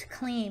able to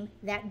claim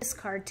that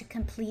discard to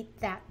complete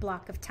that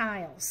block of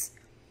tiles.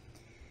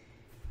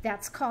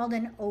 That's called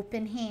an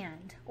open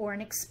hand or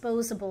an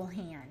exposable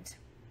hand.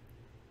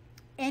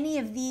 Any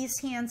of these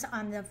hands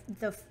on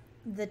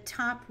the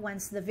top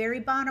ones, the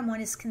very bottom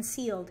one is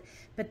concealed,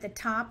 but the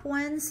top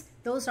ones,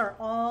 those are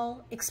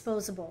all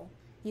exposable.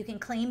 You can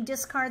claim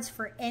discards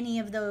for any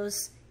of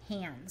those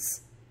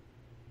hands.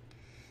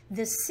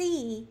 The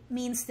C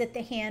means that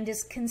the hand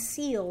is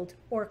concealed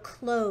or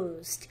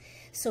closed.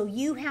 So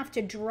you have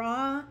to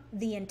draw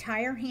the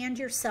entire hand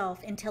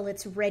yourself until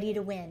it's ready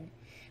to win.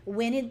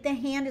 When the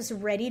hand is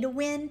ready to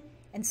win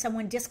and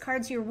someone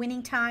discards your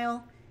winning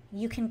tile,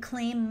 you can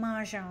claim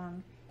Mah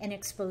Jongg and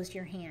expose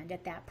your hand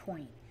at that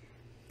point.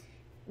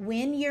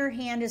 When your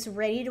hand is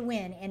ready to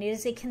win and it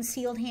is a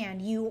concealed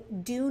hand, you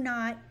do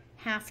not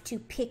have to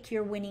pick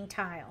your winning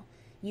tile.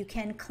 You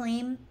can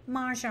claim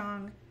Mah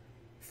Jongg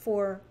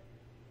for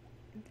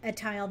a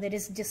tile that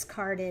is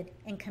discarded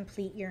and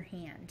complete your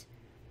hand.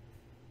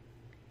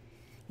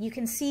 You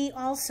can see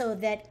also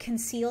that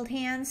concealed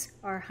hands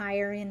are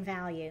higher in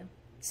value.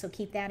 So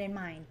keep that in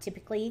mind.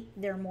 Typically,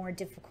 they're more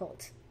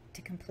difficult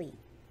to complete,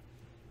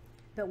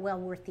 but well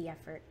worth the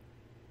effort.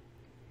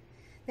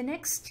 The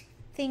next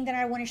thing that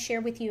I want to share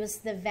with you is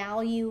the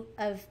value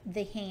of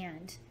the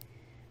hand.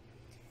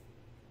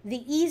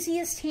 The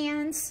easiest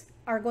hands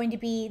are going to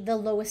be the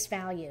lowest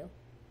value.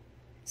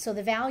 So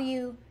the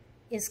value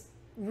is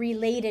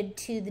related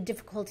to the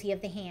difficulty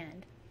of the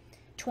hand.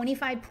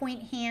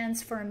 25-point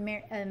hands for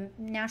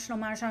National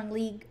Mah Jongg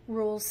League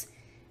rules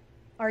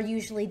are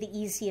usually the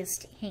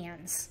easiest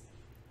hands.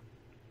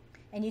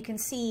 And you can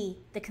see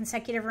the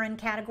consecutive run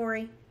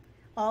category,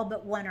 all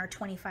but one are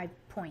 25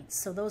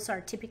 points. So those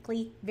are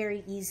typically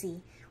very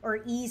easy, or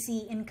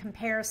easy in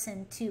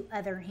comparison to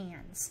other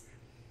hands.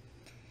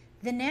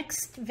 The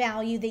next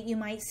value that you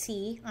might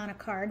see on a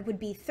card would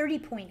be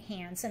 30-point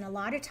hands, and a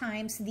lot of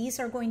times these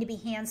are going to be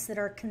hands that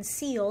are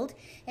concealed,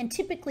 and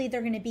typically they're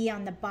going to be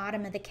on the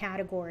bottom of the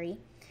category.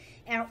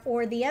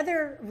 Or the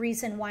other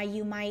reason why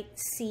you might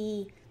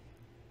see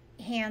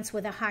hands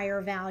with a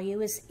higher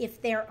value is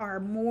if there are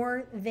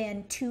more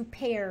than 2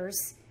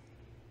 pairs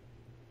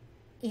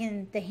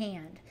in the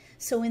hand.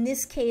 So in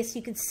this case,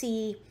 you could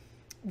see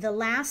the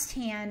last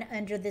hand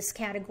under this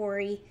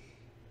category,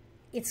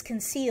 it's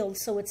concealed,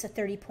 so it's a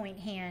 30-point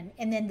hand.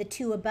 And then the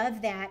 2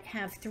 above that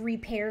have 3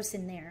 pairs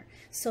in there.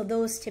 So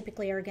those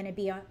typically are going to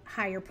be a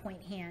higher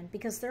point hand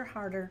because they're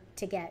harder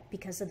to get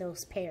because of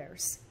those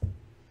pairs.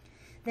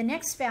 The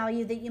next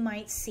value that you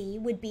might see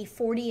would be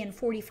 40 and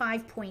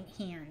 45-point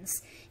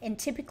hands. And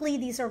typically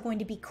these are going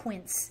to be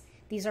quints.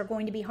 These are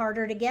going to be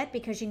harder to get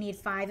because you need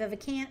 5 of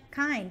a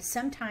kind,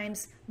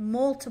 sometimes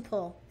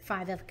multiple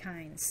 5 of a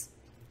kinds.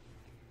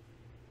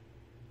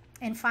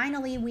 And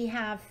finally, we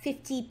have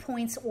 50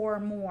 points or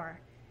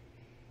more.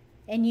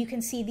 And you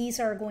can see these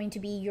are going to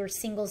be your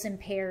singles and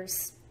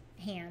pairs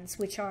hands,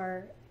 which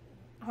are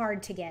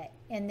hard to get.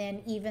 And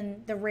then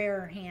even the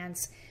rarer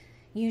hands,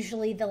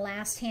 usually the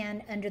last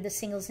hand under the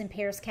singles and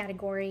pairs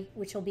category,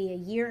 which will be a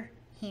year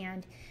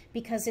hand,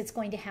 because it's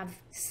going to have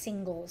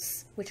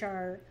singles, which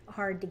are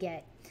hard to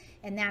get.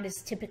 And that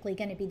is typically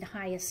going to be the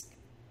highest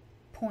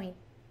point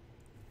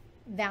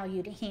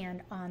valued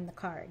hand on the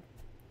card.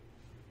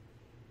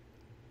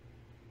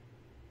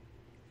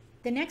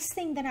 The next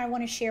thing that I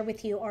want to share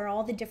with you are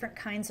all the different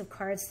kinds of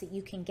cards that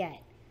you can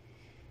get.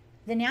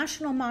 The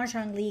National Mah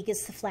Jongg League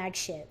is the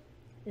flagship.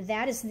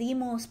 That is the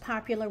most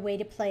popular way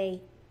to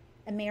play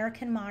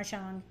American Mah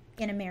Jongg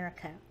in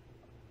America.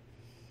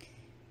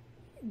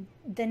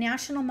 The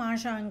National Mah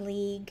Jongg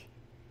League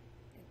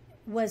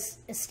was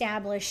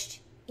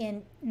established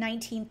in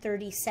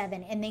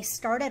 1937, and they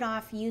started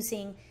off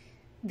using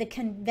the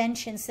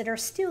conventions that are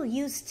still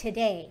used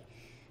today.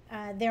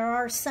 There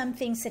are some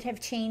things that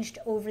have changed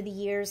over the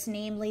years,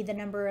 namely the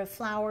number of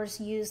flowers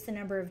used, the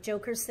number of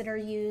jokers that are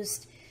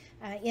used.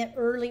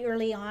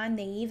 Early on,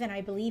 they even,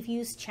 I believe,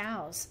 used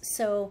chows.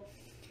 So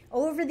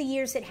over the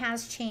years, it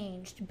has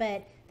changed,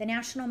 but the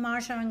National Mah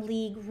Jongg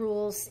League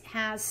rules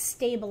has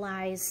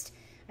stabilized,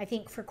 I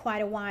think, for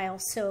quite a while.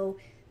 So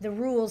the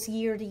rules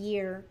year to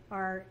year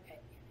are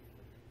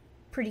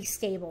pretty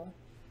stable.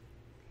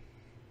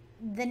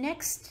 The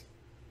next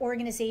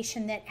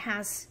organization that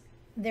has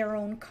their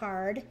own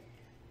card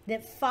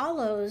that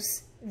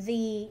follows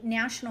the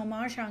National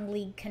Mah Jongg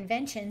League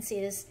conventions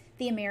is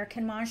the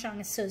American Mah Jongg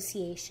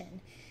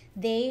Association.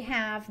 They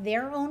have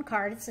their own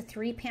card. It's a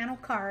 3-panel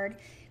card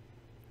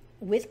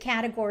with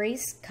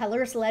categories,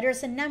 colors,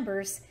 letters, and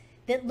numbers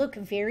that look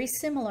very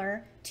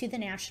similar to the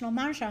National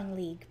Mah Jongg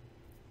League.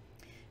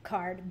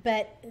 card,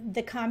 but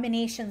the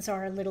combinations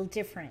are a little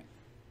different.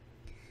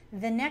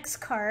 The next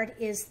card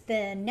is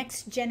the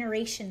Next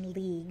Generation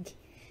League.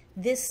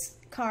 This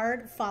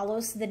card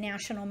follows the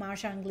National Mah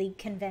Jongg League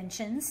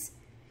conventions,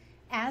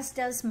 as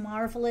does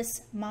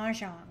Marvelous Mah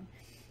Jongg.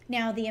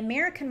 Now, the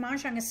American Mah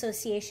Jongg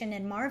Association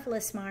and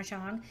Marvelous Mah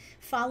Jongg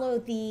follow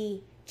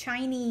the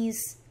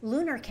Chinese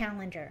lunar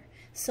calendar.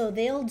 So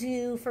they'll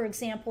do, for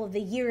example,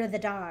 the Year of the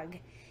Dog,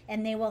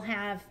 and they will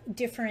have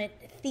different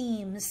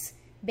themes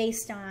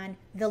based on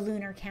the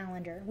lunar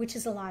calendar, which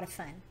is a lot of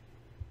fun.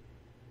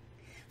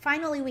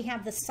 Finally, we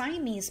have the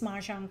Siamese Mah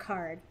Jongg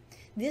card.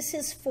 This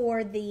is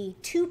for the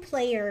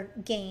two-player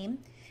game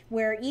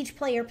where each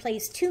player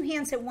plays two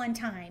hands at one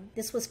time.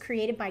 This was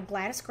created by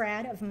Gladys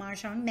Grad of Mah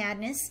Jongg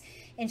Madness,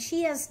 and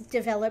she has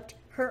developed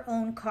her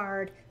own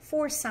card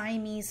for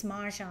Siamese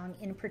Mah Jongg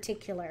in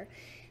particular.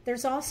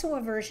 There's also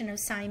a version of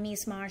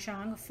Siamese Mah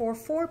Jongg for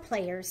 4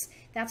 players.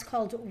 That's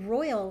called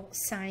Royal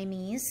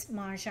Siamese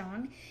Mah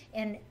Jongg,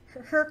 and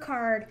her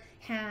card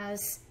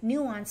has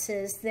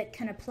nuances that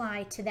can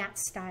apply to that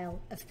style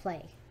of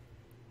play.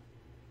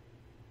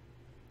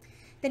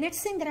 The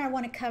next thing that I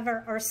want to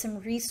cover are some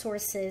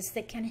resources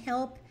that can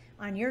help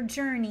on your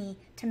journey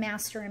to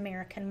master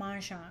American Mah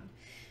Jongg.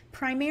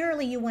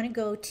 Primarily, you want to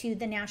go to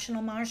the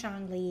National Mah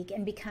Jongg League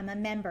and become a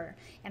member.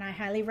 And I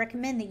highly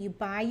recommend that you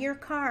buy your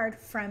card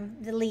from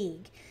the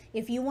league.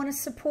 If you want to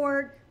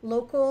support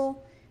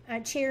local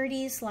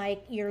charities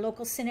like your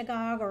local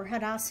synagogue or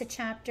Hadassah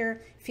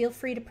chapter, feel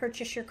free to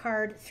purchase your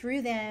card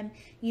through them.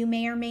 You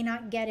may or may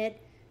not get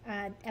it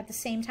at the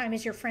same time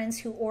as your friends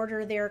who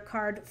order their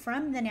card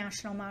from the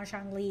National Mah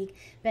Jongg League,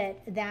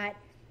 but that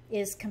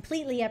is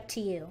completely up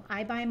to you.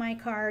 I buy my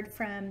card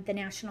from the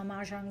National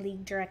Mah Jongg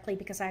League directly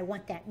because I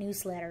want that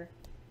newsletter.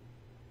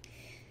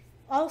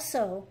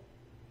 Also,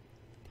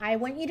 I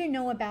want you to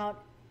know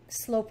about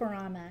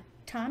Sloperama.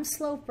 Tom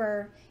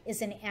Sloper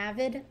is an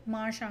avid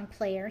Mah Jongg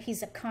player.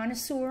 He's a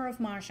connoisseur of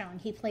Mah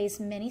Jongg. He plays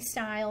many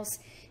styles,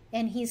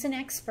 and he's an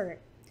expert.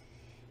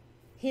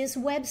 His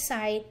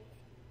website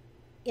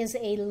is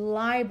a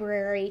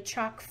library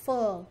chock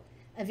full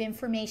of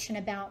information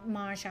about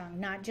Mah Jongg,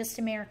 not just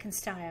American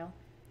style.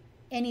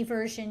 Any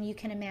version you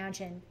can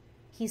imagine,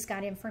 he's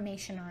got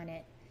information on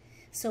it.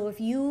 So if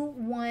you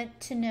want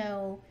to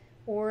know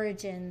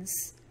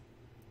origins,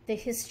 the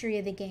history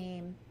of the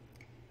game,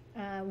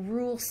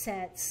 rule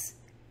sets,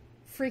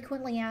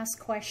 frequently asked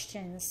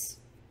questions,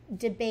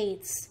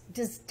 debates,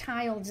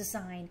 tile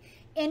design,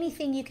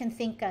 anything you can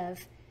think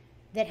of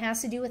that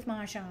has to do with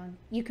Mah Jongg,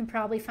 you can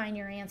probably find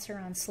your answer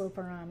on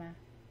Sloperama.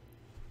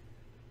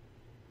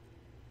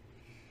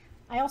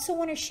 I also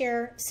want to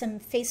share some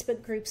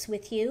Facebook groups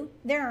with you.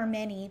 There are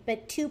many,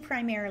 but 2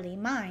 primarily.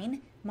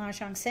 Mine, Mah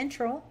Jongg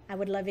Central, I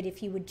would love it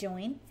if you would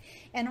join,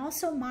 and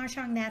also Mah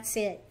Jongg That's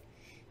It.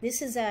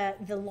 This is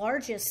the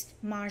largest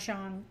Mah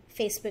Jongg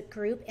Facebook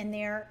group, and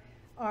there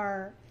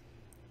are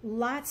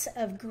lots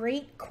of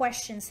great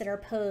questions that are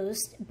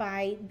posed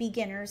by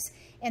beginners,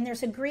 and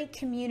there's a great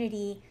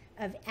community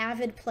of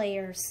avid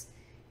players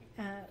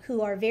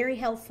who are very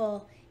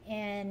helpful,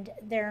 and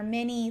there are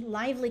many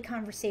lively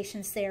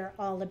conversations there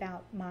all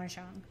about Mah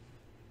Jongg.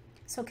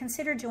 So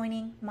consider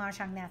joining Mah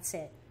Jongg That's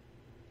It.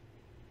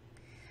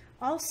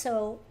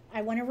 Also,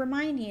 I want to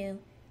remind you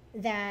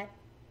that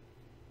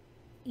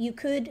you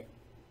could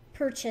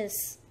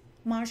purchase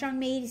Mah Jongg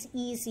Made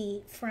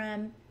Easy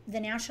from the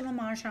National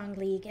Mah Jongg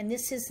League, and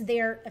this is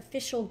their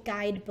official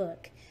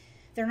guidebook.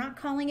 They're not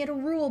calling it a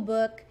rule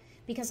book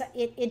because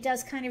it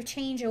does kind of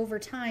change over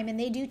time, and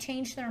they do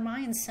change their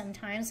minds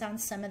sometimes on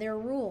some of their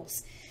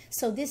rules.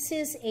 So this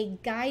is a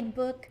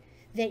guidebook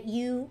that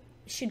you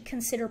should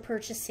consider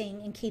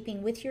purchasing and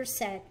keeping with your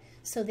set,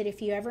 so that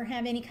if you ever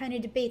have any kind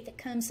of debate that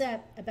comes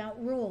up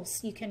about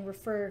rules, you can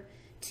refer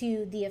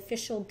to the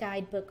official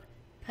guidebook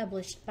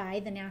published by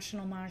the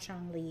National Mah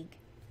Jongg League.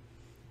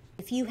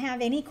 If you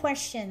have any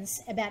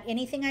questions about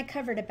anything I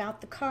covered about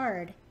the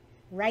card,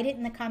 write it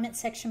in the comment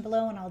section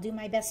below and I'll do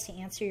my best to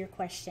answer your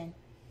question.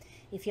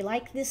 If you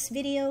like this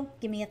video,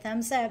 give me a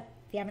thumbs up.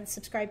 If you haven't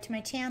subscribed to my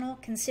channel,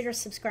 consider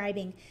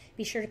subscribing.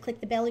 Be sure to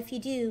click the bell if you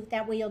do.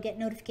 That way you'll get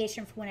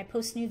notification for when I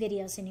post new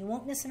videos, and you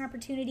won't miss an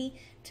opportunity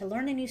to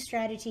learn a new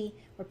strategy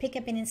or pick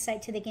up an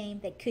insight to the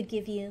game that could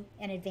give you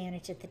an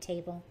advantage at the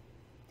table.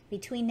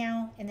 Between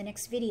now and the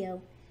next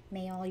video,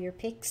 may all your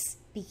picks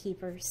be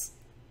keepers.